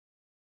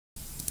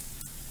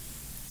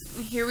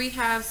Here we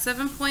have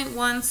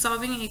 7.1,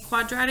 solving a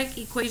quadratic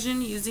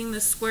equation using the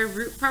square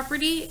root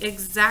property.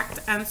 Exact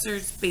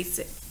answers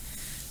basic.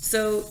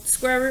 So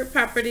square root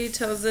property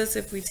tells us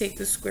if we take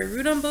the square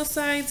root on both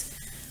sides,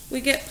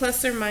 we get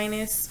plus or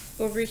minus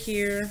over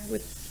here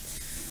with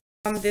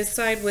on this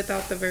side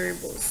without the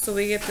variables. So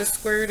we get the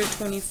square root of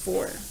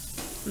 24.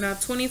 Now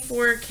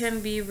 24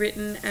 can be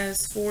written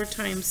as 4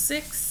 times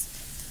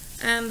 6,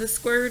 and the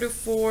square root of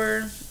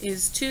 4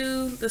 is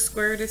 2. The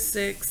square root of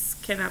 6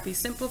 cannot be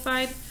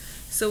simplified.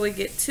 So we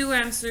get two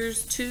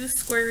answers, 2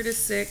 square root of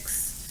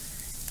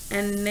 6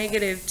 and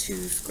negative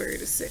 2 square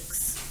root of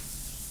 6.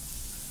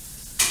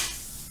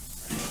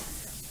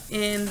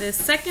 In the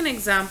second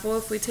example,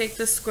 if we take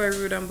the square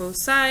root on both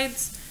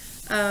sides,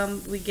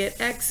 we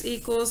get x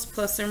equals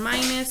plus or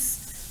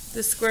minus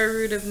the square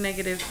root of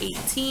negative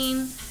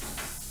 18.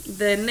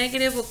 The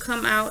negative will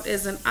come out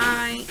as an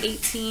I.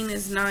 18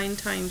 is 9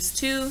 times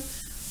 2.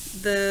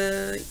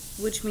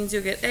 Which means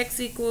you'll get x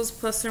equals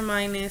plus or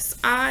minus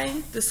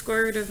I. The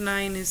square root of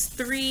 9 is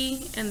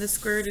 3, and the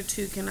square root of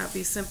 2 cannot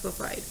be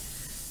simplified.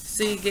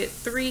 So you get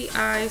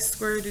 3i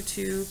square root of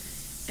 2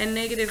 and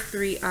negative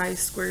 3i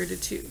square root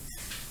of 2.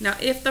 Now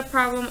if the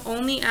problem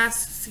only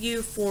asks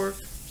you for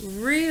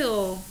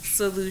real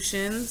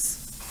solutions,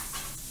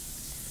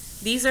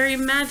 these are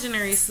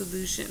imaginary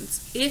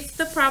solutions. If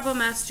the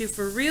problem asks you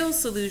for real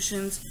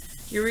solutions,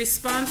 your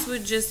response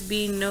would just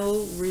be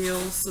no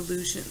real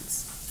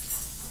solutions.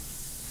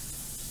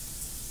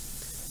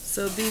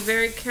 So be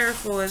very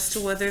careful as to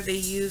whether they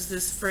use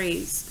this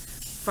phrase,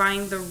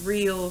 find the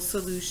real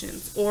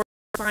solutions, or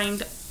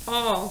find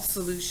all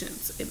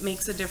solutions. It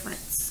makes a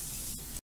difference.